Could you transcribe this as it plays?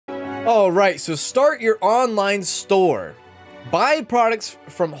All right, so start your online store. Buy products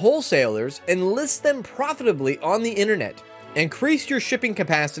from wholesalers and list them profitably on the internet. Increase your shipping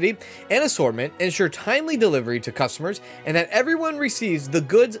capacity and assortment, ensure timely delivery to customers, and that everyone receives the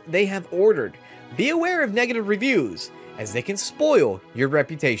goods they have ordered. Be aware of negative reviews, as they can spoil your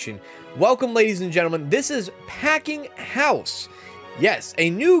reputation. Welcome, ladies and gentlemen. This is Packing House. Yes,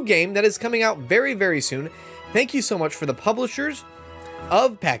 a new game that is coming out very, very soon. Thank you so much for the publishers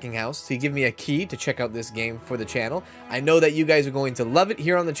of Packing House to give me a key to check out this game for the channel. I know that you guys are going to love it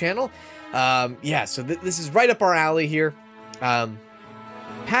here on the channel. Yeah, so this is right up our alley here.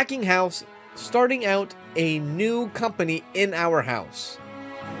 Packing House, starting out a new company in our house.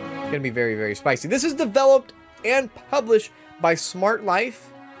 It's gonna be very, very spicy. This is developed and published by Smart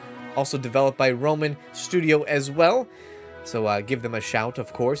Life, also developed by Roman Studio as well. So give them a shout,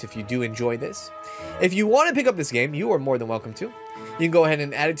 of course, if you do enjoy this. If you want to pick up this game, you are more than welcome to. You can go ahead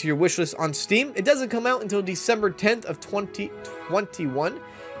and add it to your wish list on Steam. It doesn't come out until December 10th of 2021.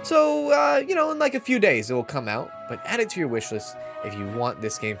 So, you know, in like a few days it will come out. But add it to your wish list if you want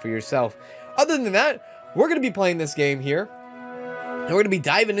this game for yourself. Other than that, we're going to be playing this game here. And we're going to be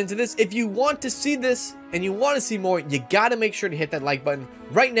diving into this. If you want to see this and you want to see more, you got to make sure to hit that like button.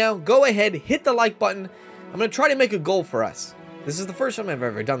 Right now, go ahead, hit the like button. I'm going to try to make a goal for us. This is the first time I've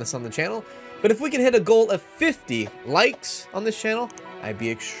ever done this on the channel. But if we can hit a goal of 50 likes on this channel, I'd be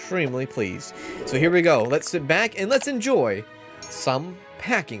extremely pleased. So here we go. Let's sit back and let's enjoy some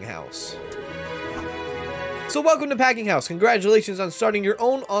Packing House. So welcome to Packing House. Congratulations on starting your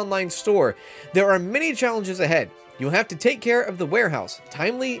own online store. There are many challenges ahead. You'll have to take care of the warehouse,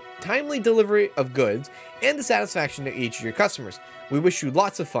 timely delivery of goods, and the satisfaction of each of your customers. We wish you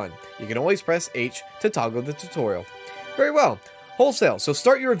lots of fun. You can always press H to toggle the tutorial. Very well. Wholesale. So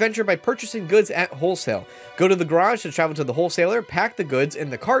start your adventure by purchasing goods at wholesale. Go to the garage to travel to the wholesaler, pack the goods in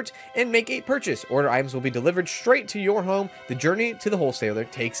the cart, and make a purchase. Order items will be delivered straight to your home. The journey to the wholesaler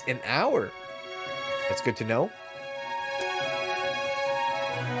takes an hour. That's good to know.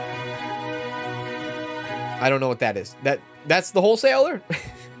 I don't know what that is. That's the wholesaler?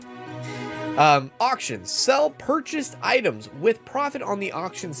 Auctions. Sell purchased items with profit on the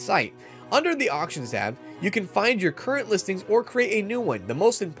auction site. Under the Auctions tab, you can find your current listings or create a new one. The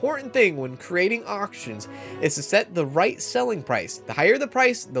most important thing when creating auctions is to set the right selling price. The higher the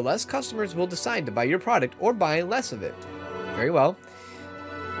price, the less customers will decide to buy your product or buy less of it. Very well.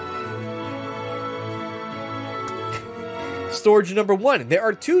 Storage number 1. There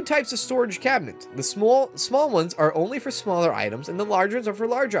are 2 types of storage cabinets. The small ones are only for smaller items, and the large ones are for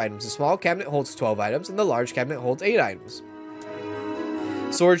larger items. The small cabinet holds 12 items, and the large cabinet holds 8 items.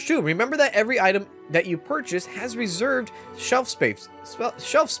 Storage 2. Remember that every item that you purchase has reserved shelf space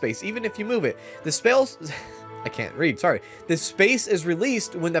even if you move it. The space is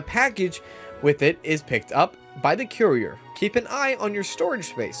released when the package with it is picked up by the courier. Keep an eye on your storage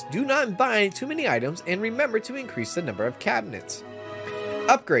space. Do not buy too many items, and remember to increase the number of cabinets.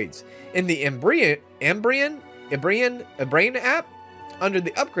 Upgrades. In the Embrian app, under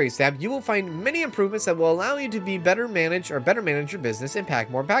the Upgrades tab, you will find many improvements that will allow you to be better manage your business and pack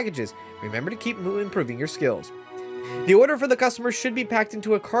more packages. Remember to keep improving your skills. The order for the customer should be packed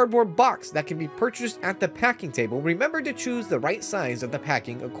into a cardboard box that can be purchased at the packing table. Remember to choose the right size of the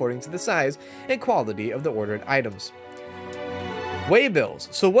packing according to the size and quality of the ordered items.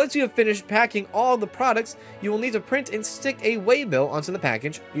 Waybills. So once you have finished packing all the products, you will need to print and stick a waybill onto the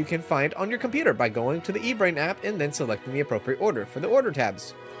package you can find on your computer by going to the eBrain app and then selecting the appropriate order for the order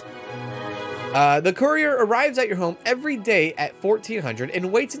tabs. The courier arrives at your home every day at 1400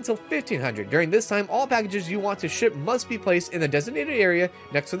 and waits until 1500. During this time, all packages you want to ship must be placed in the designated area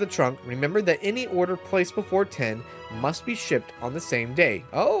next to the trunk. Remember that any order placed before 10 must be shipped on the same day.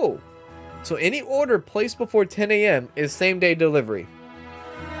 Oh! So any order placed before 10 a.m. is same-day delivery.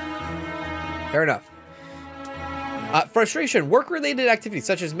 Fair enough. Frustration. Work-related activities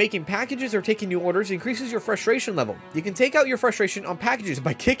such as making packages or taking new orders increases your frustration level. You can take out your frustration on packages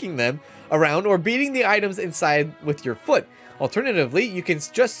by kicking them around or beating the items inside with your foot. Alternatively, you can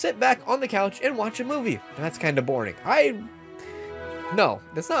just sit back on the couch and watch a movie. That's kind of boring. No,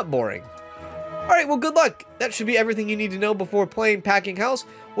 that's not boring. Alright, well, good luck. That should be everything you need to know before playing Packing House.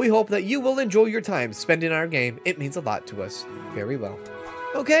 We hope that you will enjoy your time spending our game. It means a lot to us. Very well.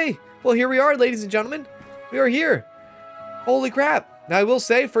 Okay, well, here we are, ladies and gentlemen. We are here. Holy crap. Now, I will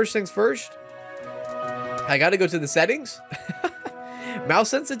say, first things first, I gotta go to the settings. Mouse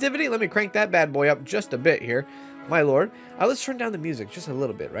sensitivity. Let me crank that bad boy up just a bit here. My lord. Let's turn down the music just a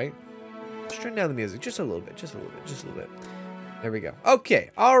little bit, right? Let's turn down the music just a little bit, just a little bit, just a little bit. There we go. Okay,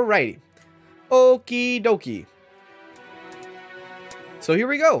 alrighty. Okie dokie. So here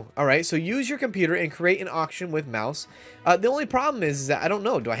we go. All right, so use your computer and create an auction with mouse. The only problem is that I don't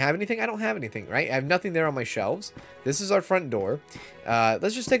know. Do I have anything? I don't have anything, right? I have nothing there on my shelves. This is our front door.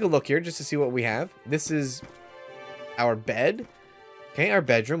 Let's just take a look here just to see what we have. This is our bed. Okay, our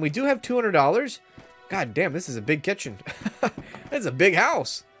bedroom. We do have $200. God damn, this is a big kitchen. That's a big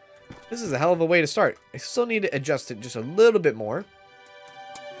house. This is a hell of a way to start. I still need to adjust it just a little bit more.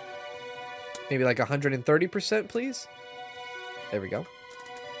 Maybe like 130%, please. There we go.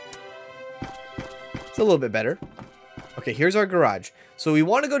 It's a little bit better. Okay, here's our garage. So we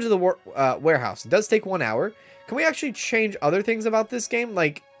want to go to the warehouse. It does take 1 hour. Can we actually change other things about this game?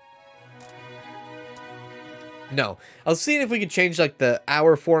 Like, no. I was seeing if we could change like the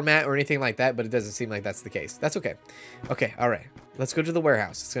hour format or anything like that, but it doesn't seem like that's the case. That's okay. Okay, all right. Let's go to the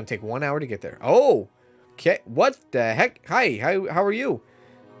warehouse. It's going to take 1 hour to get there. Oh, okay. What the heck? Hi, how are you?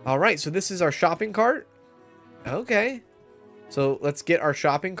 All right, so this is our shopping cart. Okay. So let's get our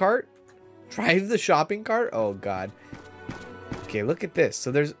shopping cart. Drive the shopping cart? Oh, God. Okay, look at this.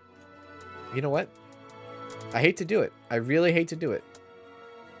 So there's... You know what? I hate to do it. I really hate to do it.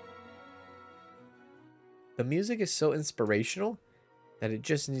 The music is so inspirational that it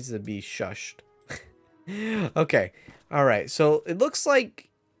just needs to be shushed. Okay. All right. So it looks like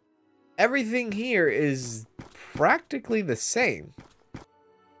everything here is practically the same.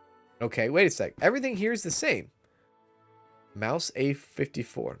 Okay, wait a sec. Everything here is the same. Mouse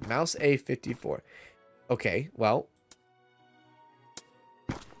A54. Mouse A54. Okay, well.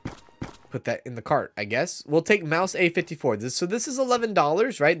 Put that in the cart, I guess. We'll take mouse A54. So this is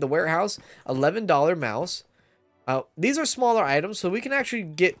 $11, right? The warehouse, $11 mouse. These are smaller items, so we can actually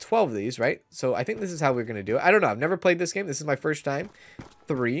get 12 of these, right? So I think this is how we're going to do it. I don't know. I've never played this game. This is my first time.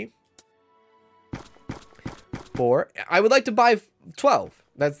 3, 4. I would like to buy 12.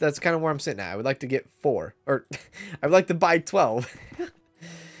 That's kind of where I'm sitting at. I would like to get 4. Or I would like to buy 12.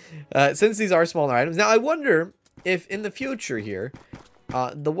 Since these are smaller items. Now, I wonder if in the future here,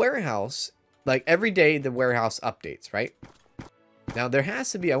 the warehouse, like every day the warehouse updates, right? Now, there has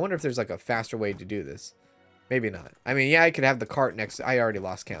to be, I wonder if there's like a faster way to do this. Maybe not. I mean, yeah, I could have the cart next. I already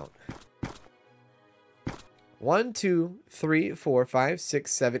lost count. 1, 2, 3, 4, 5,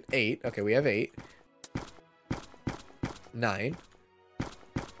 6, 7, 8. Okay, we have 8. 9.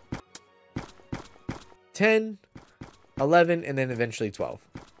 10, 11, and then eventually 12.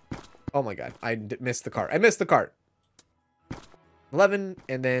 Oh my god, I missed the cart. I missed the cart. 11,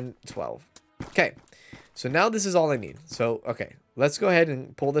 and then 12. Okay, so now this is all I need. So, okay, let's go ahead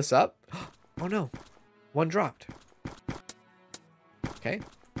and pull this up. Oh no, one dropped. Okay.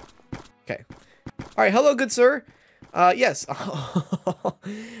 Okay. All right, hello, good sir. Yes.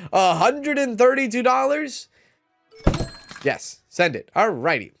 $132? Yes, send it.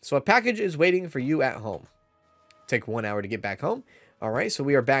 Alrighty. So a package is waiting for you at home. Take 1 hour to get back home. All right, so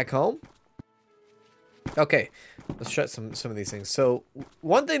we are back home. Okay, let's shut some of these things. So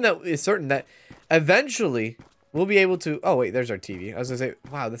one thing that is certain that eventually we'll be able to... Oh, wait, there's our TV. I was going to say,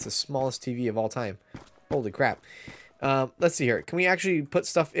 wow, that's the smallest TV of all time. Holy crap. Let's see here. Can we actually put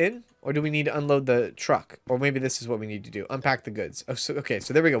stuff in? Or do we need to unload the truck? Or maybe this is what we need to do. Unpack the goods. Oh, so, okay,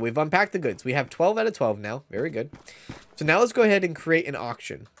 so there we go. We've unpacked the goods. We have 12 out of 12 now. Very good. So now let's go ahead and create an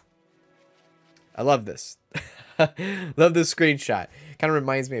auction. I love this. Love this screenshot. Kind of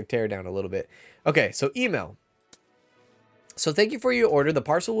reminds me of Teardown a little bit. Okay, so email. So thank you for your order. The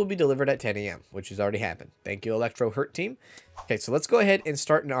parcel will be delivered at 10 a.m., which has already happened. Thank you, Electro Hurt Team. Okay, so let's go ahead and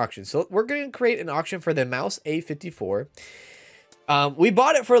start an auction. So we're going to create an auction for the mouse A54. We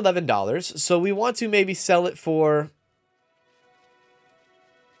bought it for $11, so we want to maybe sell it for...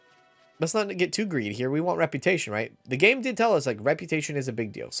 Let's not get too greedy here. We want reputation, right? The game did tell us, like, reputation is a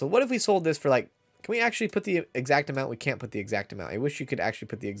big deal. So what if we sold this for, like... Can we actually put the exact amount? We can't put the exact amount. I wish you could actually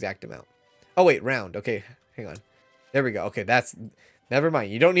put the exact amount. Oh, wait, round. Okay, hang on. There we go. Okay, that's... Never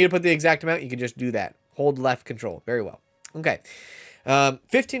mind. You don't need to put the exact amount. You can just do that. Hold left control. Very well. Okay.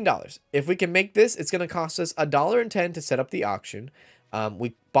 $15. If we can make this, it's going to cost us $1.10 to set up the auction.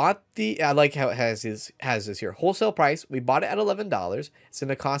 We bought the... I like how it has this here. Wholesale price. We bought it at $11. It's going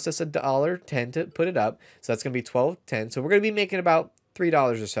to cost us $1.10 to put it up. So that's going to be $12.10. So we're going to be making about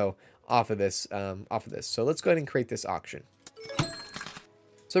 $3 or so off of this. So let's go ahead and create this auction.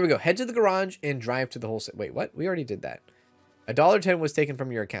 So here we go. Head to the garage and drive to the wholesale. Wait, what? We already did that. $1.10 was taken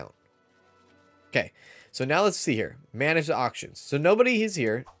from your account. Okay. So now let's see here. Manage the auctions. So nobody is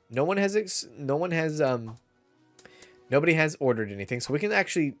here. Nobody has ordered anything. So we can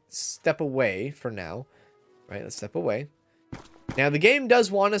actually step away for now. Right? Let's step away. Now the game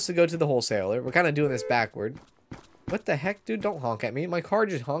does want us to go to the wholesaler. We're kind of doing this backward. What the heck, dude? Don't honk at me. My car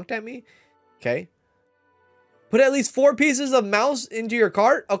just honked at me. Okay. Put at least 4 pieces of mouse into your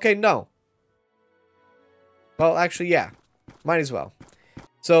cart? Okay, no. Well, actually, yeah. Might as well.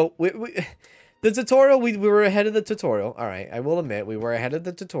 So, the tutorial, we were ahead of the tutorial. All right, I will admit, we were ahead of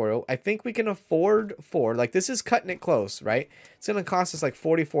the tutorial. I think we can afford 4. Like, this is cutting it close, right? It's going to cost us like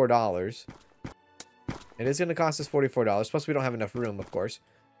 $44. It is going to cost us $44. Plus, we don't have enough room, of course.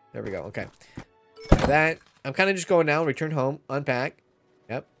 There we go. Okay. That, I'm kind of just going down, return home, unpack.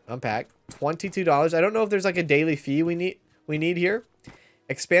 Yep, unpack. $22. I don't know if there's like a daily fee we need here.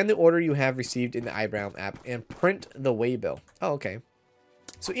 Expand the order you have received in the iBrown app and print the waybill. Oh, okay.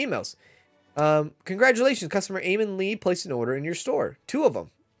 So emails. Congratulations, customer Eamon Lee placed an order in your store. 2 of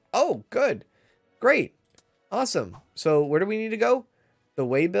them. Oh, good. Great. Awesome. So where do we need to go? The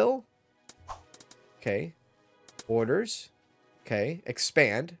waybill. Okay. Orders. Okay.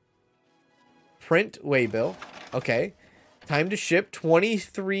 Expand. Print waybill. Okay. Time to ship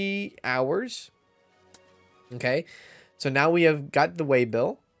 23 hours. Okay. So now we have got the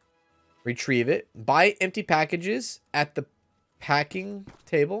waybill. Retrieve it. Buy empty packages at the packing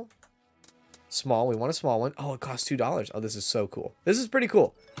table. Small. We want a small one. Oh, it costs $2. Oh, this is so cool. This is pretty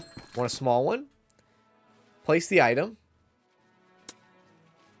cool. Want a small one. Place the item.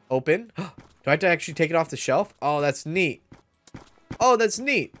 Open. Do I have to actually take it off the shelf? Oh, that's neat. Oh, that's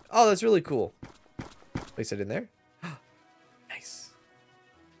neat. Oh, that's really cool. Place it in there. Nice.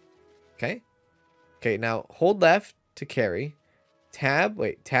 Okay. Okay, now hold left to carry. Tab.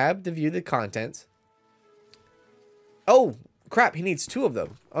 Wait, tab to view the contents. Oh, crap. He needs 2 of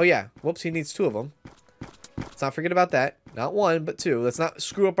them. Oh, yeah. Whoops, he needs 2 of them. Let's not forget about that. Not 1, but 2. Let's not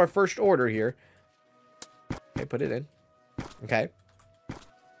screw up our first order here. Okay, put it in. Okay.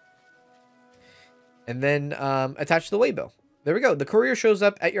 And then attach the waybill. There we go. The courier shows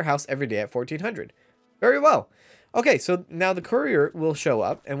up at your house every day at 1400. Very well. Okay, so now the courier will show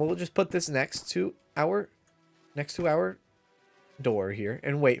up, and we'll just put this next to our door here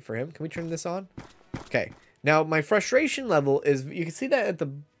and wait for him. Can we turn this on? Okay. Now my frustration level is, you can see that at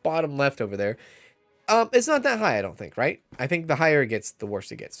the bottom left over there. It's not that high, I don't think, right? I think the higher it gets, the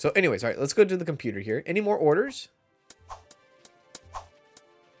worse it gets. So anyways, all right, let's go to the computer here. Any more orders?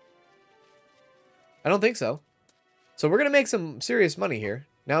 I don't think so. So we're going to make some serious money here.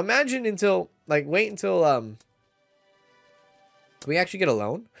 Now imagine wait until, can we actually get a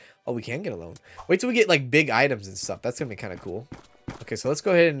loan? Oh, we can get a loan. Wait till we get like big items and stuff. That's going to be kind of cool. Okay, so let's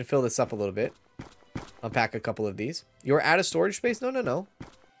go ahead and fill this up a little bit. Unpack a couple of these. You're out of storage space? No, no, no.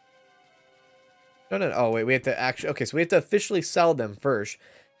 No, no, no. Oh, wait, we have to actually, okay, so we have to officially sell them first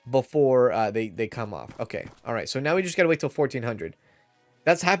before they come off. Okay, all right, so now we just got to wait till 1400.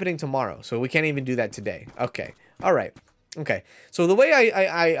 That's happening tomorrow, so we can't even do that today. Okay, all right. Okay, so the way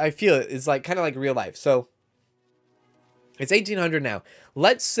I feel it is like kind of like real life. So it's 1800 now.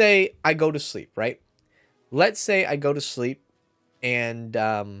 Let's say I go to sleep, right? Let's say I go to sleep and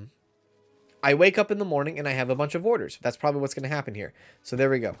I wake up in the morning and I have a bunch of orders. That's probably what's going to happen here. So there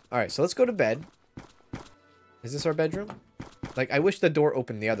we go. All right, so let's go to bed. Is this our bedroom? Like, I wish the door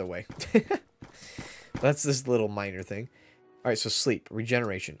opened the other way. That's this little minor thing. All right, so sleep,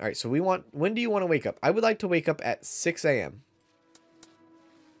 regeneration. All right, so when do you want to wake up? I would like to wake up at 6 a.m.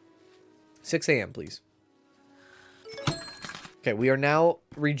 6 a.m., please. Okay, we are now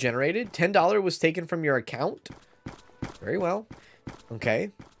regenerated. $10 was taken from your account. Very well.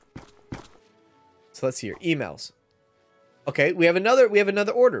 Okay. So let's see here. Emails. Okay, we have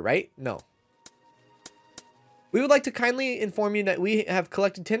another order, right? No. We would like to kindly inform you that we have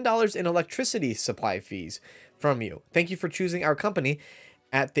collected $10 in electricity supply fees from you. Thank you for choosing our company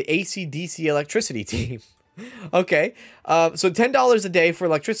at the AC/DC electricity team. Okay, so $10 a day for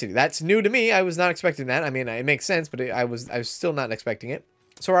electricity. That's new to me. I was not expecting that. I mean, it makes sense, but I was still not expecting it.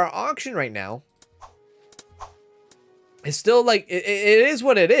 So our auction right now is still like, it is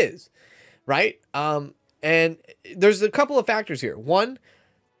what it is, right? And there's a couple of factors here. One,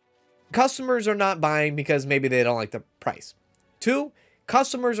 customers are not buying because maybe they don't like the price. 2,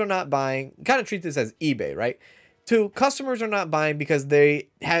 customers are not buying, kind of treat this as eBay, right? 2, customers are not buying because they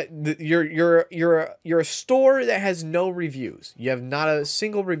had you're a store that has no reviews. You have not a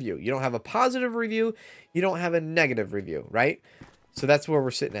single review. You don't have a positive review. You don't have a negative review, right? So that's where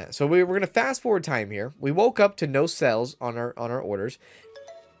we're sitting at. So we're going to fast forward time here. We woke up to no sales on our orders.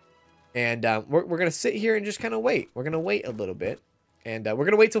 And we're going to sit here and just kind of wait. We're going to wait a little bit. And we're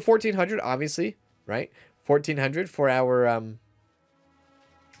going to wait till 1400, obviously, right? 1400 for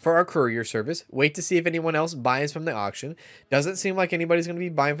our courier service. Wait to see if anyone else buys from the auction. Doesn't seem like anybody's going to be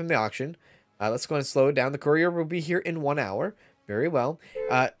buying from the auction. Let's go and slow it down. The courier will be here in 1 hour. Very well.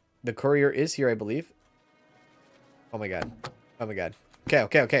 The courier is here, I believe. Oh my god. Oh my god. Okay.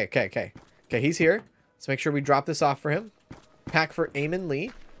 Okay, he's here. Let's make sure we drop this off for him. Pack for Eamon Lee.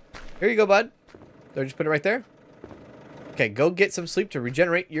 Here you go, bud. So just put it right there. Okay, go get some sleep to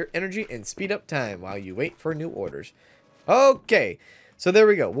regenerate your energy and speed up time while you wait for new orders. Okay, so there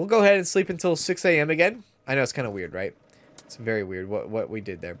we go. We'll go ahead and sleep until 6 a.m. again. I know it's kind of weird, right? It's very weird what we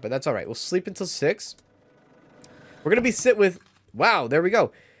did there, but that's all right. We'll sleep until 6. We're going to be sit with... Wow, there we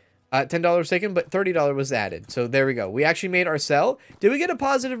go. $10 taken, but $30 was added. So there we go. We actually made our sell. Did we get a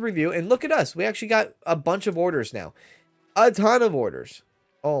positive review? And look at us. We actually got a bunch of orders now. A ton of orders.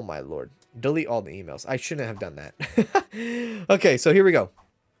 Oh, my Lord. Delete all the emails. I shouldn't have done that. Okay, so here we go.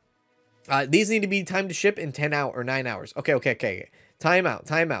 These need to be timed to ship in 10 hours or 9 hours. Okay. Time out.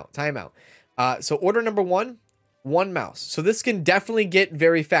 So order number 1, 1 mouse. So this can definitely get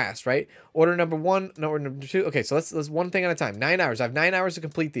very fast, right? Order number 1, no, order number 2. Okay, so let's one thing at a time. 9 hours. I have 9 hours to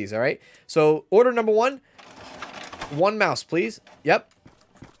complete these, all right? So order number 1, 1 mouse, please. Yep.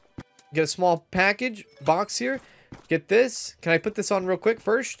 Get a small package box here. Get this. Can I put this on real quick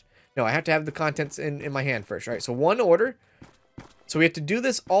first? No, I have to have the contents in my hand first. All right, so 1 order. So we have to do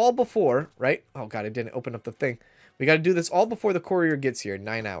this all before, right? Oh, God, I didn't open up the thing. We got to do this all before the courier gets here in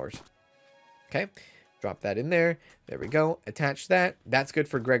 9 hours. Okay, drop that in there. There we go. Attach that. That's good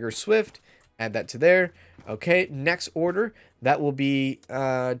for Gregor Swift. Add that to there. Okay, next order. That will be...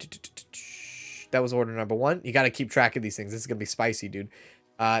 that was order number 1. You got to keep track of these things. This is going to be spicy, dude.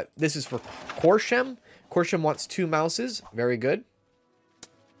 This is for Korshem. Korshem wants 2 mouses. Very good.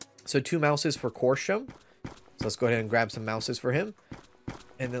 So 2 mouses for Korshem. So let's go ahead and grab some mouses for him.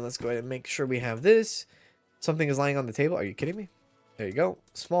 And then let's go ahead and make sure we have this. Something is lying on the table. Are you kidding me? There you go.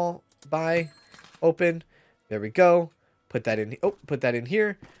 Small, buy, open. There we go. Put that in. Oh, put that in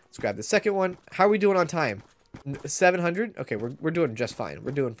here. Let's grab the second one. How are we doing on time? 700? Okay, we're doing just fine.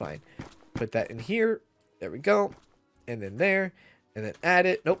 We're doing fine. Put that in here. There we go. And then there. And then add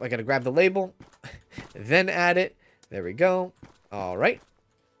it. Nope, I got to grab the label. Then add it. There we go. All right.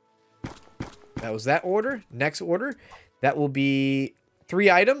 That was that order. Next order, that will be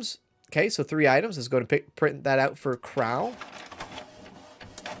 3 items. Okay, so 3 items. Let's go to print that out for Crow.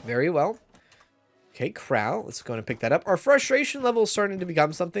 Very well. Okay, Crow. Let's go and pick that up. Our frustration level is starting to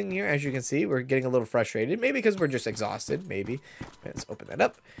become something here. As you can see, we're getting a little frustrated. Maybe because we're just exhausted. Maybe. Let's open that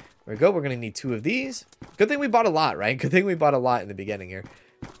up. There we go. We're going to need 2 of these. Good thing we bought a lot, right? Good thing we bought a lot in the beginning here.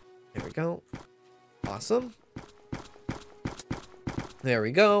 There we go. Awesome. There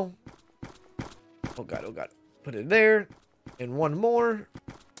we go. Oh, God. Oh, God. Put it there. And 1 more.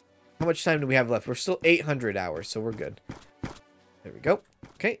 How much time do we have left? We're still 800 hours, so we're good. There we go.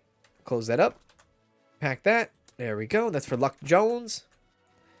 Okay. Close that up. Pack that. There we go. That's for Luck Jones.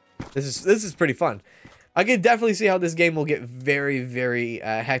 This is pretty fun. I can definitely see how this game will get very, very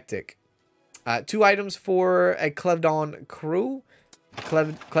hectic. 2 items for a Clevedon crew.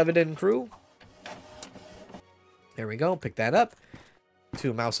 Clevedon crew. There we go. Pick that up.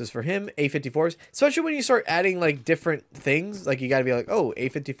 2 mouses for him. A54s. Especially when you start adding, like, different things. Like, you gotta be like, oh,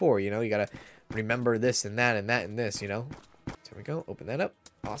 A54, you know? You gotta remember this and that and that and this, you know? There we go. Open that up.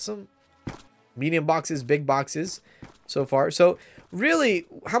 Awesome. Medium boxes, big boxes so far. So, really,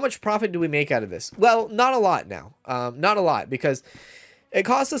 how much profit do we make out of this? Well, not a lot now. Not a lot, because it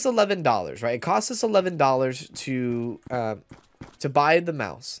cost us $11, right? It cost us $11 to buy the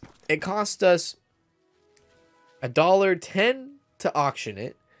mouse. It cost us $1.10 to auction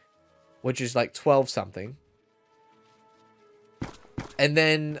it, which is like 12 something, and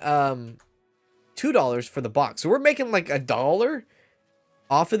then $2 for the box. So we're making like $1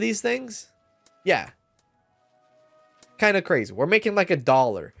 off of these things. Yeah, kind of crazy. We're making like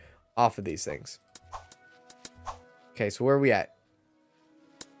 $1 off of these things. Okay, so where are we at?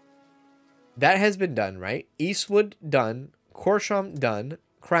 That has been done, right? Eastwood done, Corsham done,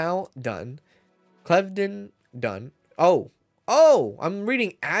 Crow done, Clevedon done. Oh, I'm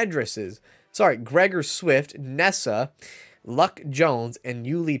reading addresses. Sorry, Gregor Swift, Nessa, Luck Jones, and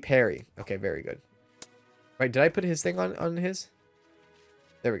Yuli Perry. Okay, very good. Right, did I put his thing on his?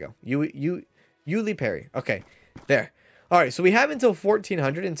 There we go. Yuli Perry. Okay, there. All right, so we have until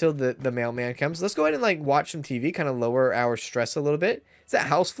 1400 until the mailman comes. Let's go ahead and like watch some TV, kind of lower our stress a little bit. Is that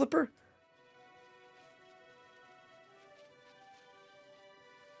House Flipper?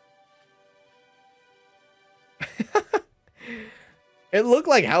 It looked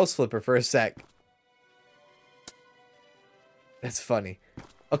like House Flipper for a sec. That's funny.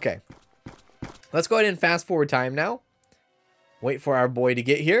 Okay. Let's go ahead and fast forward time now. Wait for our boy to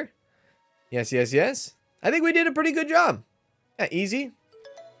get here. Yes, yes, yes. I think we did a pretty good job. Yeah, easy.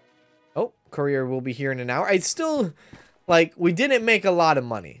 Oh, courier will be here in an hour. I still, like, we didn't make a lot of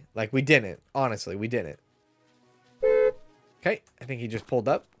money. Like, we didn't. Honestly, we didn't. Okay, I think he just pulled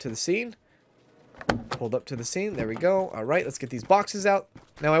up to the scene. Pulled up to the scene. There we go. All right, let's get these boxes out.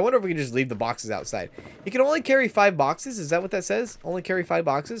 Now, I wonder if we can just leave the boxes outside. You can only carry 5 boxes. Is that what that says? Only carry 5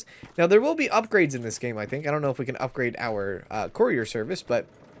 boxes. Now, there will be upgrades in this game, I think. I don't know if we can upgrade our courier service, but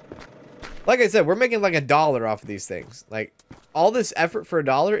like I said, we're making like $1 off of these things. Like, all this effort for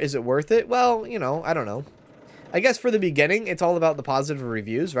 $1, is it worth it? Well, you know, I don't know. I guess for the beginning, it's all about the positive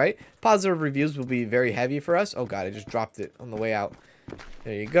reviews, right? Positive reviews will be very heavy for us. Oh, God, I just dropped it on the way out.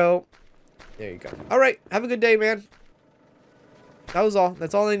 There you go. There you go. All right, have a good day, man. That was all.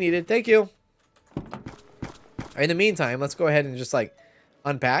 That's all I needed. Thank you. In the meantime, let's go ahead and just, like,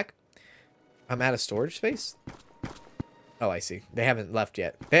 unpack. I'm out of storage space. Oh, I see. They haven't left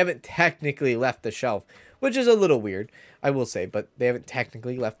yet. They haven't technically left the shelf, which is a little weird, I will say, but they haven't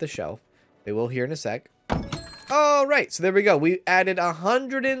technically left the shelf. They will here in a sec. All right, so there we go. We added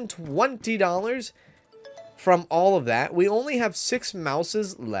 $120 from all of that. We only have 6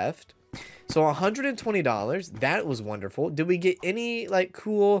 mouses left. So $120. That was wonderful. Did we get any, like,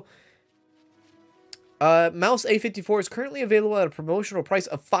 cool... Mouse A54 is currently available at a promotional price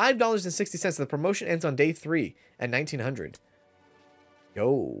of $5.60. The promotion ends on day 3 at 1900.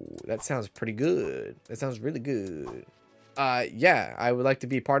 Yo, that sounds pretty good. That sounds really good. Yeah, I would like to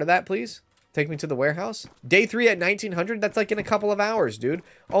be part of that, please. Take me to the warehouse. Day 3 at 1900? That's like in a couple of hours, dude.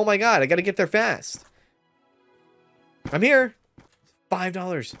 Oh my god, I gotta get there fast. I'm here.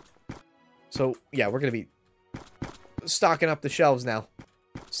 $5. So, yeah, we're gonna be stocking up the shelves now.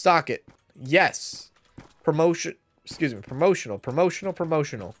 Stock it. Yes. Promotion. Excuse me. Promotional.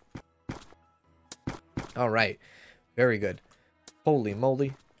 All right. Very good. Holy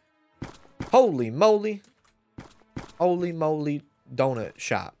moly. Holy moly. Holy moly donut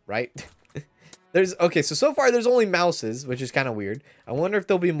shop, right? Okay, so far there's only mouses, which is kind of weird. I wonder if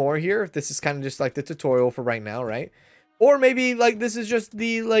there'll be more here, if this is kind of just like the tutorial for right now, right? Or maybe like this is just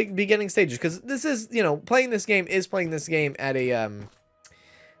the like beginning stages, because this is, you know, playing this game at a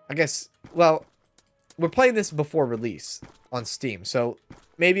I guess, well, we're playing this before release on Steam. So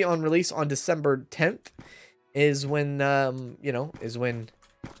maybe on release on December 10th is when you know, is when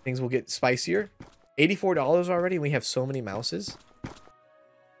things will get spicier. $84 already. We have so many mouses.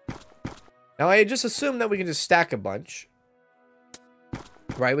 Now, I just assume that we can just stack a bunch.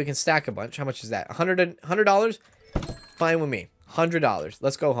 Right? We can stack a bunch. How much is that? $100? Fine with me. $100.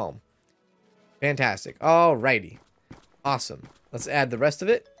 Let's go home. Fantastic. Alrighty. Awesome. Let's add the rest of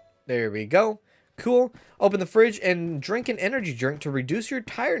it. There we go. Cool. Open the fridge and drink an energy drink to reduce your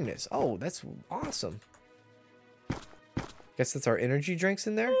tiredness. Oh, that's awesome. Guess that's our energy drinks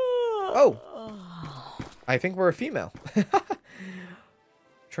in there. Oh. I think we're a female.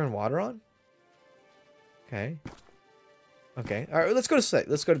 Turn water on. Okay. Okay. All right. Let's go to sleep.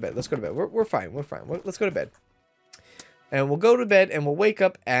 Let's go to bed. Let's go to bed. We're fine. We're fine. Let's go to bed. And we'll go to bed and we'll wake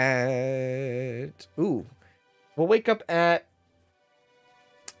up at... Ooh. We'll wake up at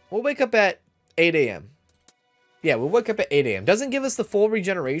 8 a.m. Yeah, we'll wake up at 8 a.m. Doesn't give us the full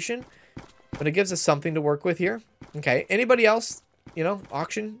regeneration, but it gives us something to work with here. Okay. Anybody else? You know,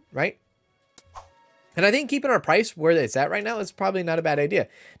 auction, right? And I think keeping our price where it's at right now is probably not a bad idea.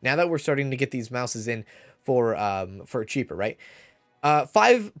 Now that we're starting to get these mouses in for cheaper, right?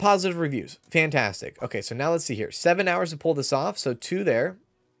 5 positive reviews. Fantastic. Okay, so now let's see here. 7 hours to pull this off. So 2 there.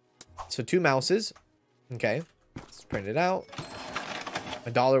 So 2 mouses. Okay. Let's print it out.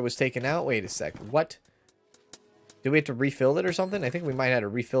 $1 was taken out. Wait a sec. What? Do we have to refill it or something? I think we might have to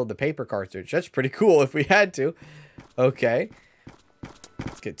refill the paper cartridge. That's pretty cool if we had to. Okay.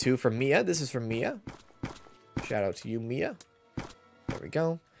 Let's get 2 from Mia. This is from Mia. Shout out to you, Mia. There we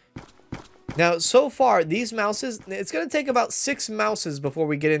go. Now, so far, these mouses, it's going to take about 6 mouses before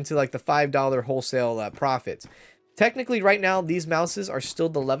we get into like the $5 wholesale profits. Technically, right now, these mouses are still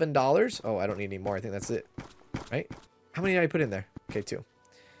the $11. Oh, I don't need any more. I think that's it. Right? How many did I put in there? Okay, 2.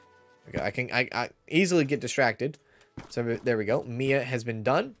 Okay, I easily get distracted. So there we go. Mia has been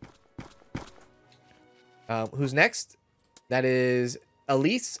done. Who's next? That is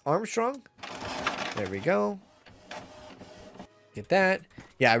Elise Armstrong. There we go. Get that.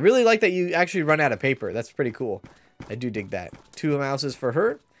 Yeah, I really like that you actually run out of paper. That's pretty cool. I do dig that. 2 mouses for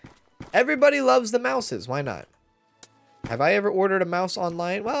her. Everybody loves the mouses. Why not? Have I ever ordered a mouse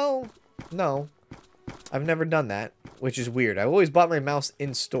online? Well, no. I've never done that, which is weird. I've always bought my mouse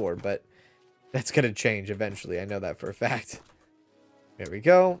in store, but that's going to change eventually. I know that for a fact. There we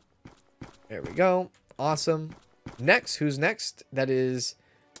go. There we go. Awesome. Next. Who's next? That is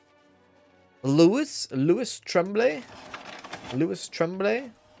Louis Tremblay. Louis Tremblay.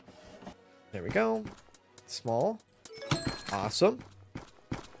 There we go. Small. Awesome.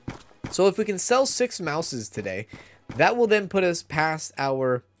 So if we can sell 6 mouses today, that will then put us past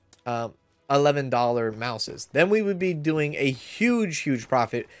our $11 mouses. Then we would be doing a huge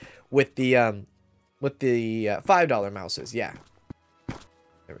profit with the $5 mouses. Yeah.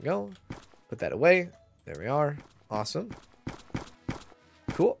 There we go. Put that away. There we are. Awesome.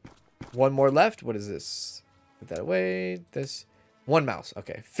 Cool. One more left. What is this? Put that away. This. One mouse.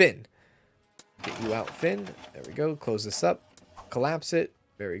 Okay. Finn. Get you out, Finn. There we go. Close this up. Collapse it.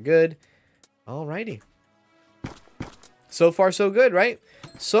 Very good. Alrighty. So far, so good, right?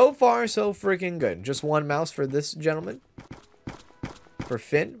 So far, so freaking good. Just one mouse for this gentleman. For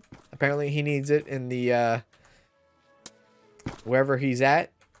Finn. Apparently, he needs it in the, wherever he's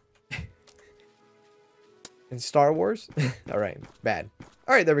at. In Star Wars. Alright. Bad.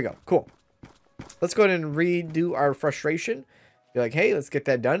 Alright, there we go. Cool. Let's go ahead and redo our frustration. Be like, hey, let's get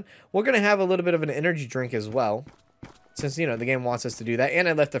that done. We're going to have a little bit of an energy drink as well. Since, you know, the game wants us to do that. And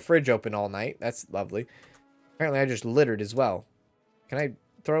I left the fridge open all night. That's lovely. Apparently, I just littered as well. Can I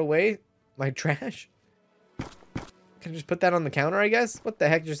throw away my trash? Can I just put that on the counter, I guess? What the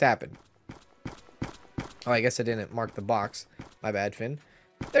heck just happened? Oh, I guess I didn't mark the box. My bad, Finn.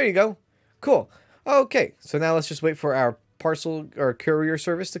 There you go. Cool. Okay, so now let's just wait for our parcel or courier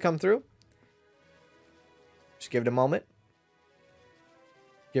service to come through. Just give it a moment.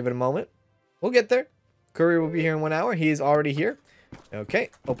 Give it a moment. We'll get there. Courier will be here in 1 hour. He is already here. Okay,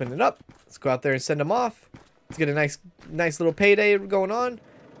 open it up. Let's go out there and send him off. Let's get a nice little payday going on.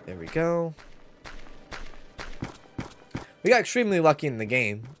 There we go. We got extremely lucky in the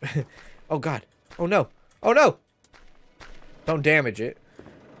game. Oh, God. Oh, no. Oh, no. Don't damage it.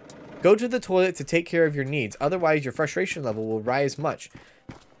 Go to the toilet to take care of your needs. Otherwise, your frustration level will rise much.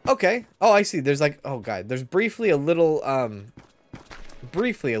 Okay. Oh, I see. There's like... Oh, God. There's briefly a little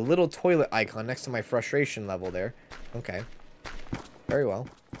toilet icon next to my frustration level there. Okay. Very well.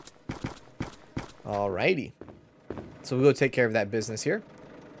 Alrighty. So we'll go take care of that business here.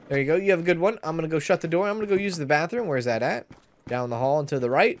 There you go. You have a good one. I'm going to go shut the door. I'm going to go use the bathroom. Where's that at? Down the hall and to the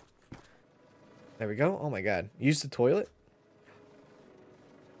right. There we go. Oh my God. Use the toilet.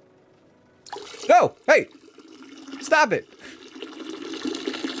 No! Hey! Stop it!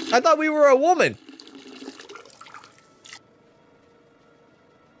 I thought we were a woman.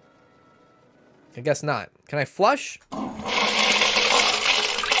 I guess not. Can I flush?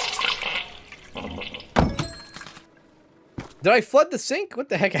 Did I flood the sink? What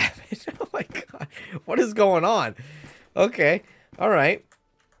the heck happened? Oh my God. What is going on? Okay. All right.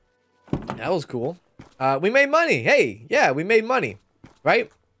 That was cool. We made money. Hey, yeah, we made money.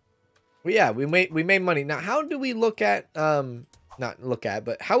 Right? Well, yeah, we made money. Now, how do we look at not look at,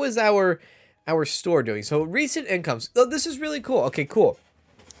 but how is our store doing? So, recent incomes. Oh, this is really cool. Okay, cool.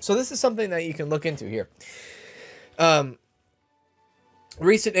 So, this is something that you can look into here.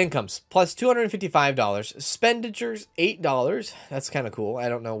 Recent incomes plus $255, expenditures $8. That's kind of cool. I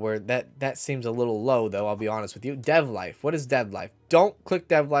don't know where that seems a little low though. I'll be honest with you. Dev life. What is dev life? Don't click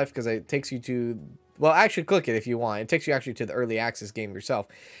dev life because it takes you to, well, actually click it if you want. It takes you actually to the early access game yourself,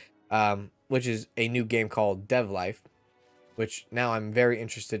 which is a new game called Dev Life, which now I'm very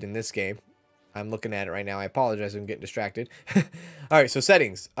interested in this game. I'm looking at it right now. I apologize. I'm getting distracted. All right, so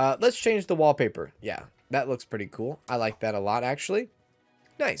settings. Let's change the wallpaper. Yeah, that looks pretty cool. I like that a lot actually.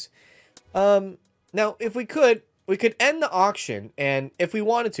 Nice. Now, if we could end the auction, and if we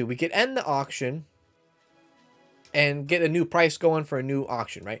wanted to, we could end the auction and get a new price going for a new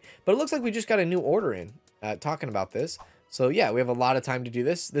auction, right? But it looks like we just got a new order in, talking about this. So yeah, we have a lot of time to do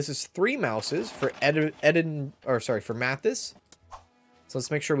this. This is 3 mouses for for Mathis. So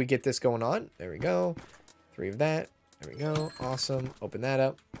let's make sure we get this going on. There we go. 3 of that. There we go. Awesome. Open that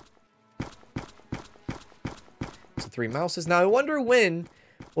up. So 3 mouses. Now I wonder when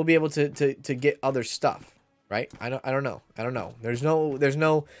we'll be able to get other stuff, right? I don't know. There's no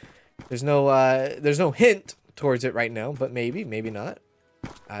hint towards it right now, but maybe not.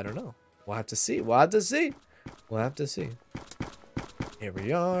 I don't know. We'll have to see. We'll have to see. Here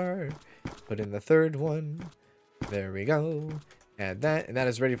we are. Put in the 3rd one. There we go. Add that, and that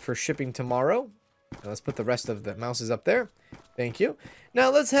is ready for shipping tomorrow. Now let's put the rest of the mouses up there. Thank you. Now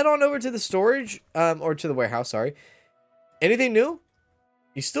let's head on over to the storage, or to the warehouse, sorry. Anything new?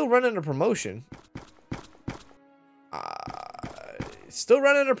 You still running a promotion. Still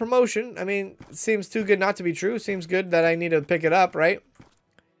running a promotion. I mean, it seems too good not to be true. Seems good that I need to pick it up, right?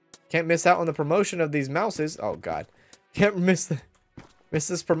 Can't miss out on the promotion of these mouses. Oh, God. Can't miss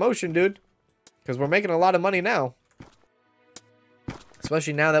this promotion, dude. Because we're making a lot of money now.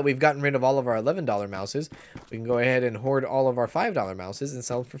 Especially now that we've gotten rid of all of our $11 mouses. We can go ahead and hoard all of our $5 mouses and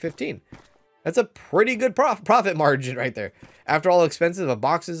sell them for $15. That's a pretty good profit margin right there. After all expenses of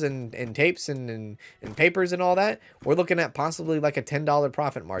boxes and tapes and papers and all that, we're looking at possibly like a $10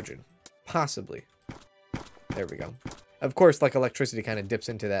 profit margin. Possibly. There we go. Of course, like electricity kind of dips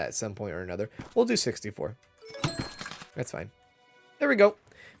into that at some point or another. We'll do 64. That's fine. There we go.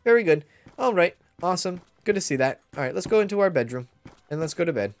 Very good. All right. Awesome. Good to see that. All right, let's go into our bedroom and let's go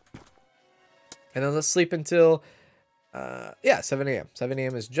to bed. And then let's sleep until, yeah, 7 a.m. 7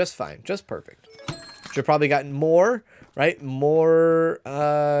 a.m. is just fine. Just perfect. Should probably gotten more, right? More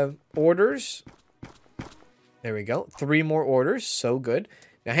orders. There we go. 3 more orders. So good.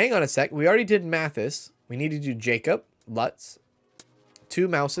 Now, hang on a sec. We already did Mathis. We need to do Jacob. Lutz. 2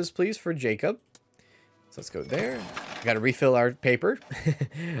 mouses, please, for Jacob. So let's go there. We got to refill our paper.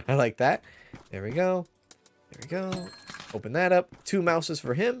 I like that. There we go. There we go. Open that up. 2 mouses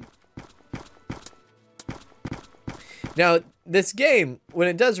for him. Now, this game, when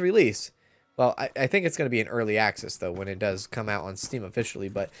it does release, well, I think it's going to be in early access, though, when it does come out on Steam officially.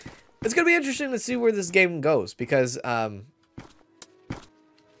 But it's going to be interesting to see where this game goes, because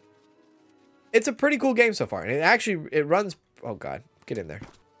it's a pretty cool game so far. And it runs... Oh, God. Get in there.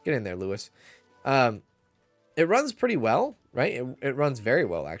 Get in there, Lewis. It runs pretty well, right? It runs very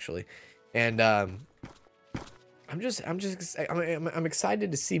well, actually. And I'm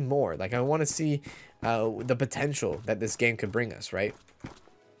excited to see more. Like, I want to see the potential that this game could bring us, right?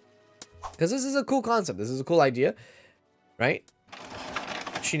 Because this is a cool concept. This is a cool idea, right?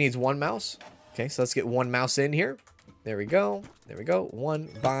 She needs 1 mouse. Okay, so let's get 1 mouse in here. There we go. There we go. 1,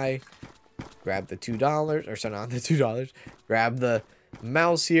 buy. Grab the $2. Or sorry, not the $2. Grab the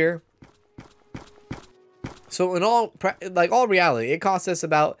mouse here. So in all reality, it costs us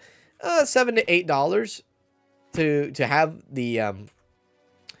about $7 to $8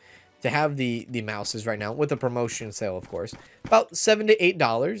 to have the mouses right now, with the promotion sale, of course. About $7 to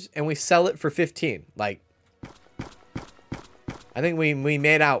 $8, and we sell it for 15. Like, I think we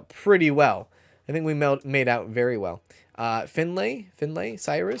made out pretty well. I think we made out very well. Finlay,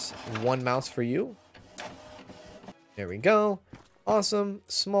 Cyrus, 1 mouse for you. There we go. Awesome.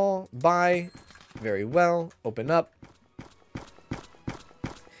 Small, buy. Very well. Open up.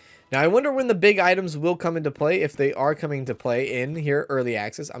 Now, I wonder when the big items will come into play, if they are coming to play in here early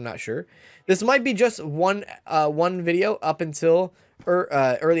access. I'm not sure. This might be just one video up until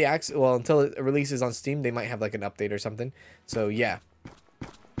early access. Well, until it releases on Steam. They might have like an update or something. So, yeah.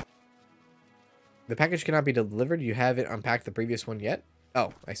 The package cannot be delivered. You haven't unpacked the previous one yet?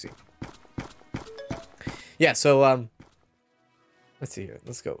 Oh, I see. Yeah, so, let's see here.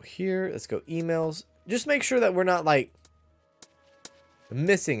 Let's go here. Let's go emails. Just make sure that we're not, like,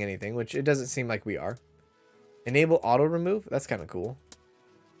 missing anything, which it doesn't seem like we are. Enable auto remove. That's kind of cool.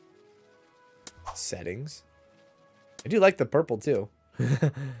 Settings. I do like the purple, too.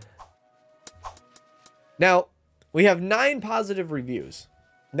 Now, we have 9 positive reviews.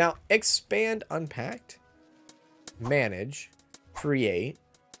 Now, expand unpacked. Manage. Create.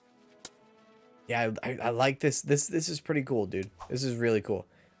 Yeah, I like this. This is pretty cool, dude. This is really cool.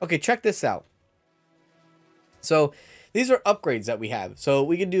 Okay, check this out. So, these are upgrades that we have. So,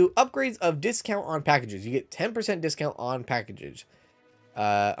 we can do upgrades of discount on packages. You get 10% discount on packages.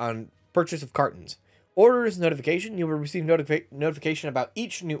 On purchase of cartons. Orders notification. You will receive notification about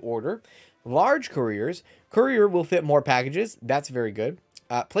each new order. Large couriers. Courier will fit more packages. That's very good.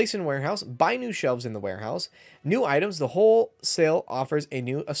 Place in warehouse. Buy new shelves in the warehouse. New items. The wholesale offers a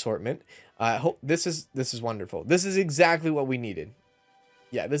new assortment. This is wonderful. This is exactly what we needed.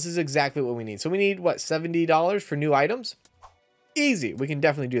 Yeah, this is exactly what we need. So we need, what, $70 for new items? Easy. We can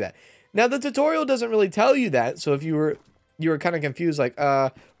definitely do that. Now, the tutorial doesn't really tell you that. So if you were kind of confused, like,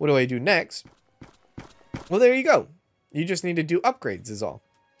 what do I do next? Well, there you go. You just need to do upgrades is all.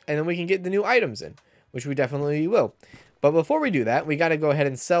 And then we can get the new items in, which we definitely will. But before we do that, we got to go ahead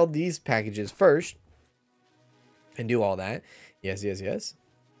and sell these packages first. And do all that. Yes, yes, yes.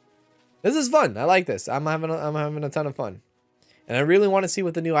 This is fun. I like this. I'm having a ton of fun. And I really want to see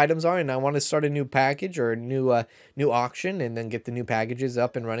what the new items are, and I want to start a new package or a new auction, and then get the new packages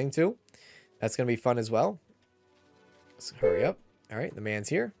up and running too. That's gonna be fun as well. Let's hurry up. All right, the man's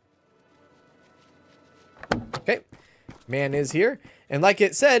here. Okay, man is here, and like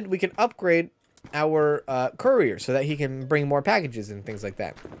it said, we can upgrade our courier so that he can bring more packages and things like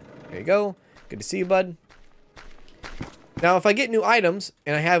that. There you go. Good to see you, bud. Now, if I get new items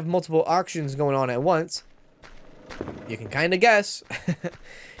and I have multiple auctions going on at once, you can kind of guess.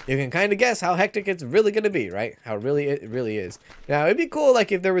 You can kind of guess how hectic it's really going to be, right? How it really is. Now, it'd be cool,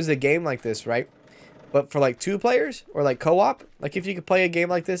 like, if there was a game like this, right? But for, like, 2 players or, like, co-op. Like, if you could play a game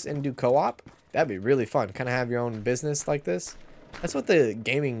like this and do co-op, that'd be really fun. Kind of have your own business like this. That's what the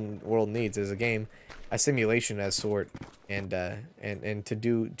gaming world needs, is a game, a simulation as sort, and to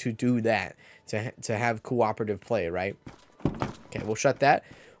do that, to have cooperative play, right? Okay, we'll shut that.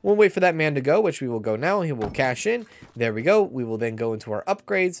 We'll wait for that man to go, which we will go now. He will cash in. There we go. We will then go into our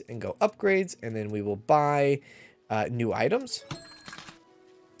upgrades and go upgrades, and then we will buy new items.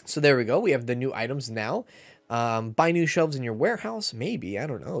 So there we go. We have the new items now. Buy new shelves in your warehouse. Maybe. I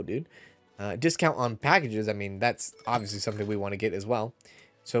don't know, dude. Discount on packages. I mean, that's obviously something we want to get as well.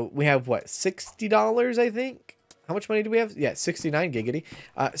 So we have, what, $60, I think? How much money do we have? Yeah, 69 giggity.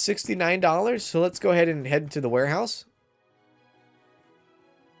 $69. So let's go ahead and head to the warehouse.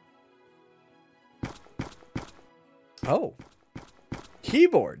 Oh.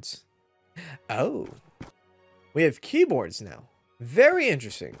 Keyboards. Oh. We have keyboards now. Very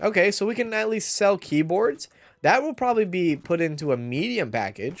interesting. Okay, so we can at least sell keyboards. That will probably be put into a medium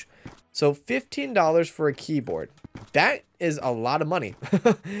package. So $15 for a keyboard. That is a lot of money.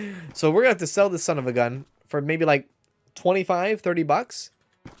 So we're going to have to sell this son of a gun for maybe like 25, 30 bucks.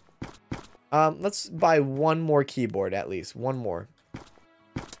 Let's buy one more keyboard at least. One more.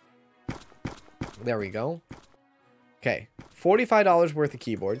 There we go. Okay, $45 worth of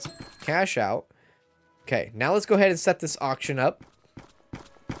keyboards. Cash out. Okay, now let's go ahead and set this auction up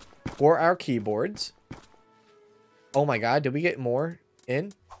for our keyboards. Oh my god, did we get more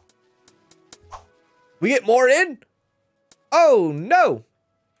in? We get more in? Oh no!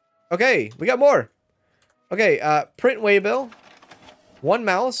 Okay, we got more. Okay, print waybill. One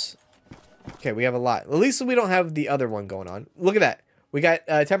mouse. Okay, we have a lot. At least we don't have the other one going on. Look at that. We got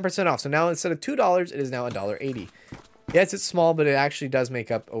 10% off. So now instead of $2, it is now $1.80. Yes, it's small, but it actually does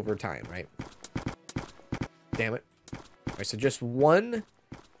make up over time, right? Damn it. All right, so just one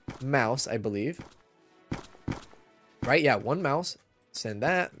mouse, I believe. Right, yeah, one mouse. Send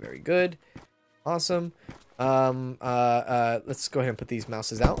that. Very good. Awesome. Let's go ahead and put these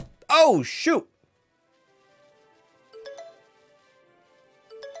mouses out. Oh, shoot!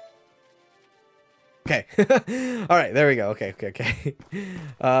 Okay. All right, there we go. Okay.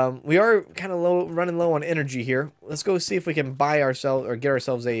 We are kind of running low on energy here. Let's go see if we can buy ourselves or get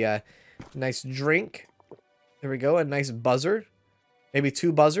ourselves a nice drink. There we go, a nice buzzer. Maybe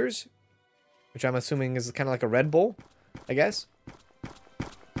 2 buzzers, which I'm assuming is kind of like a Red Bull, I guess.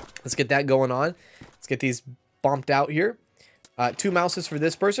 Let's get that going on. Let's get these bumped out here. 2 mouses for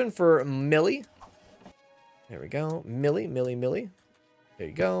this person, for Millie. There we go. Millie. There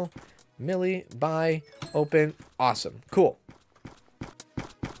you go. Millie, buy, open. Awesome. Cool.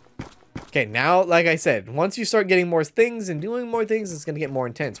 Okay, now, like I said, once you start getting more things and doing more things, it's going to get more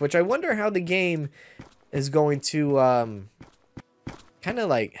intense, which I wonder how the game is going to kind of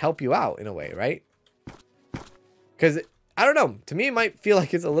like help you out in a way, right? Because, I don't know, to me it might feel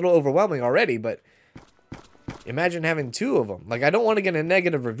like it's a little overwhelming already, but imagine having 2 of them. Like, I don't want to get a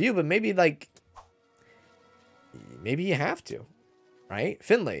negative review, but maybe like, maybe you have to, right?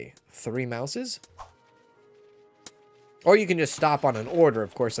 Finlay, 3 mouses. Or you can just stop on an order,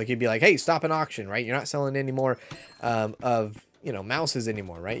 of course. Like, you'd be like, hey, stop an auction, right? You're not selling any more of, you know, mouses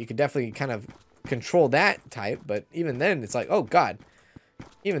anymore, right? You could definitely kind of control that type, but even then, it's like, oh, God.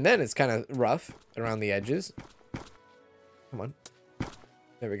 Even then, it's kind of rough around the edges. Come on.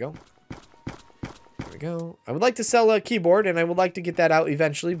 There we go. There we go. I would like to sell a keyboard, and I would like to get that out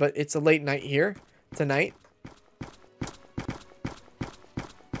eventually, but it's a late night here tonight.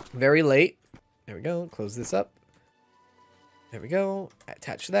 Very late. There we go. Close this up. There we go.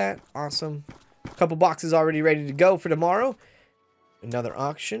 Attach that. Awesome. A couple boxes already ready to go for tomorrow. Another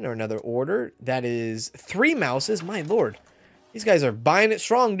auction or another order. That is 3 mouses. My lord. These guys are buying it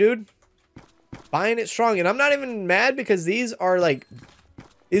strong, dude. Buying it strong. And I'm not even mad because these are like...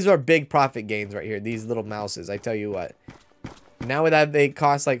 These are big profit gains right here. These little mouses. I tell you what. Now that they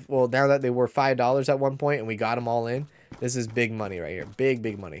cost like... Well, now that they were $5 at one point and we got them all in. This is big money right here. Big,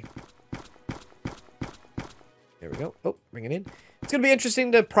 big money. There we go. Oh, bring it in. It's going to be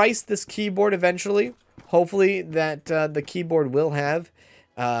interesting to price this keyboard eventually. Hopefully that the keyboard will have...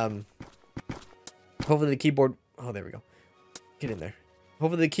 hopefully the keyboard... Oh, there we go. Get in there.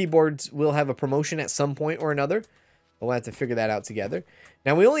 Hopefully the keyboards will have a promotion at some point or another. We'll have to figure that out together.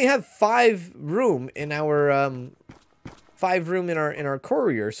 Now, we only have 5 room in our... 5 room in our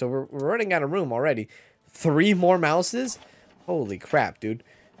courier, so we're running out of room already. 3 more mouses? Holy crap, dude.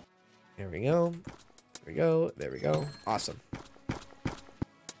 There we go. There we go. There we go. Awesome.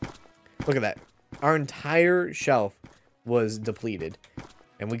 Look at that. Our entire shelf was depleted.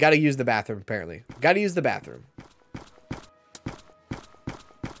 And we got to use the bathroom, apparently. Got to use the bathroom.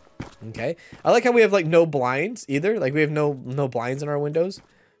 Okay. I like how we have, like, no blinds, either. Like, we have no blinds in our windows.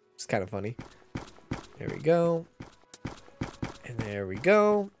 It's kind of funny. There we go. And there we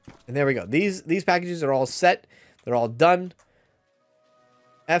go. And there we go. These packages are all set. They're all done.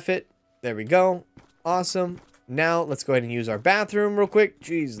 F it. There we go. Awesome. Now, let's go ahead and use our bathroom real quick.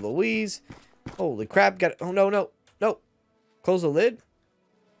 Jeez Louise. Holy crap. Got it. Oh, no, no. No. Close the lid.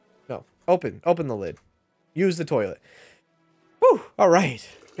 No. Open the lid. Use the toilet. Whew. All right.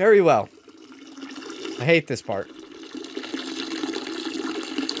 Very well. I hate this part.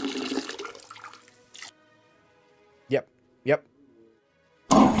 Yep. Yep.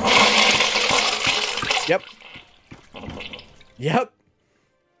 Yep. Yep.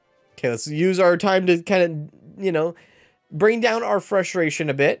 Okay, let's use our time to kind of, you know, bring down our frustration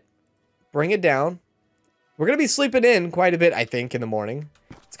a bit. Bring it down. We're going to be sleeping in quite a bit, I think, in the morning.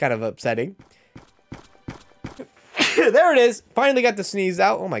 It's kind of upsetting. There it is. Finally got the sneeze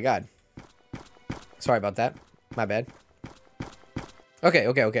out. Oh, my God. Sorry about that. My bad. Okay.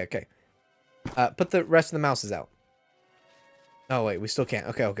 Put the rest of the mouses out. Oh, wait. We still can't.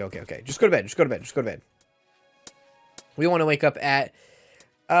 Okay. Just go to bed. We want to wake up at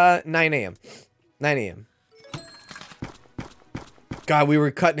 9 a.m. 9 a.m. God, we were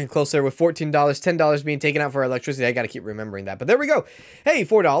cutting it close there with $14, $10 being taken out for our electricity. I got to keep remembering that. But there we go. Hey,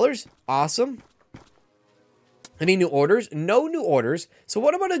 $4. Awesome. Any new orders? No new orders. So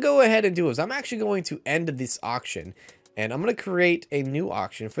what I'm going to go ahead and do is I'm actually going to end this auction. And I'm going to create a new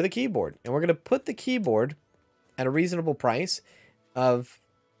auction for the keyboard. And we're going to put the keyboard at a reasonable price of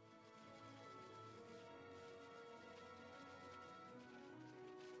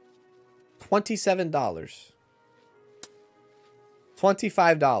 $27.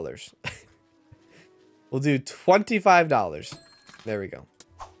 $25. We'll do $25. There we go.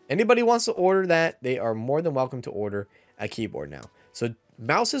 Anybody wants to order that, they are more than welcome to order a keyboard now. So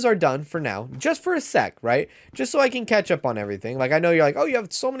mouses are done for now, just for a sec, right? Just so I can catch up on everything. Like, I know you're like, oh, you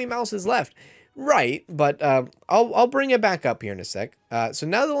have so many mouses left. Right, but I'll bring it back up here in a sec. So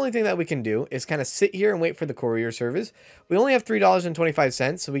now the only thing that we can do is kind of sit here and wait for the courier service. We only have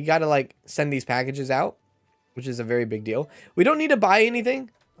 $3.25, so we got to, like, send these packages out, which is a very big deal. We don't need to buy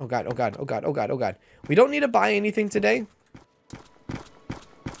anything. Oh, God. We don't need to buy anything today.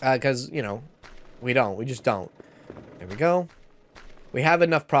 Because, you know, we just don't. There we go. We have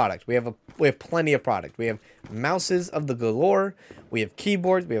enough product. We have plenty of product. We have mouses of the galore. We have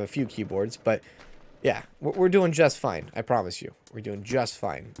keyboards. We have a few keyboards, but yeah, we're doing just fine. I promise you. We're doing just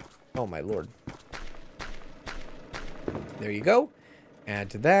fine. Oh, my Lord. There you go. Add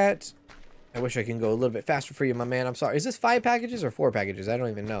to that. I wish I can go a little bit faster for you, my man. I'm sorry. Is this 5 packages or 4 packages? I don't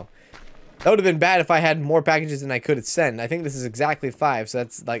even know. That would have been bad if I had more packages than I could send. I think this is exactly 5, so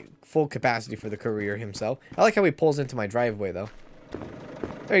that's like full capacity for the courier himself. I like how he pulls into my driveway, though.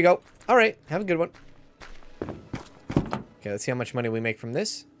 There you go. All right. Have a good one. Okay, let's see how much money we make from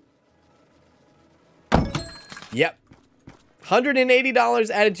this. Yep. $180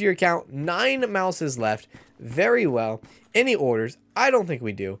 added to your account. 9 mouses left. Very well. Any orders? I don't think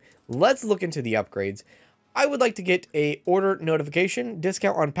we do. Let's look into the upgrades. I would like to get a order notification,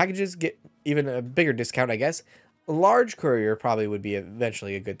 discount on packages, get even a bigger discount, I guess. A large courier probably would be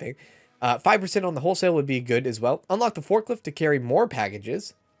eventually a good thing. 5% on the wholesale would be good as well. Unlock the forklift to carry more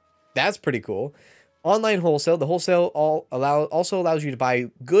packages. That's pretty cool. Online wholesale. The wholesale also allows you to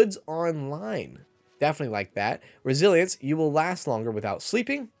buy goods online. Definitely like that. Resilience. You will last longer without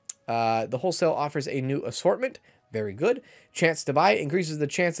sleeping. The wholesale offers a new assortment. Very good. Chance to buy increases the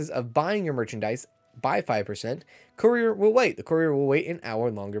chances of buying your merchandise by 5%. Courier will wait. The courier will wait an hour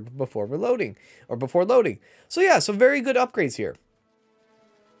longer before reloading or before loading. So yeah, some very good upgrades here.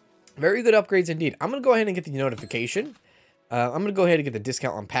 Very good upgrades indeed. I'm going to go ahead and get the notification. I'm going to go ahead and get the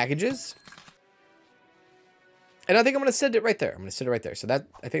discount on packages. And I think I'm going to set it right there. I'm going to set it right there. So that,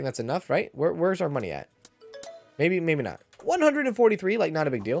 I think that's enough, right? Where's our money at? Maybe not. 143, like not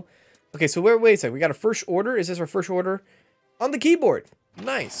a big deal. Okay, so wait a second. We got a first order. Is this our first order? On the keyboard.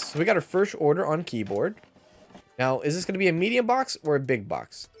 Nice. So we got our first order on keyboard. Now, is this going to be a medium box or a big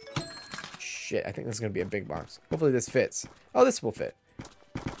box? Shit, I think this is going to be a big box. Hopefully this fits. Oh, this will fit.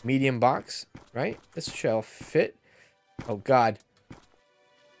 Medium box, right? This shall fit. Oh, God.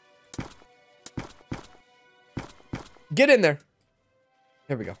 Get in there.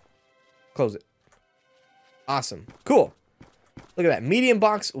 There we go. Close it. Awesome. Cool. Look at that. Medium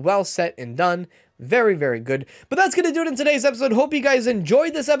box, well set and done. Very, very good. But that's going to do it in today's episode. Hope you guys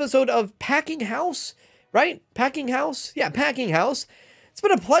enjoyed this episode of Packing House, right? Packing House? Yeah, Packing House. It's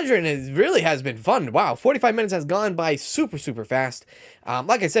been a pleasure, and it really has been fun. Wow, 45 minutes has gone by super, super fast.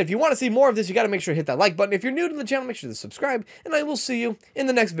 Like I said, if you want to see more of this, you got to make sure to hit that like button. If you're new to the channel, make sure to subscribe, and I will see you in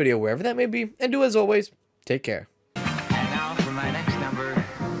the next video, wherever that may be. And do as always, take care. And now for my next number,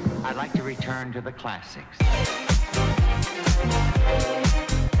 I'd like to return to the classics.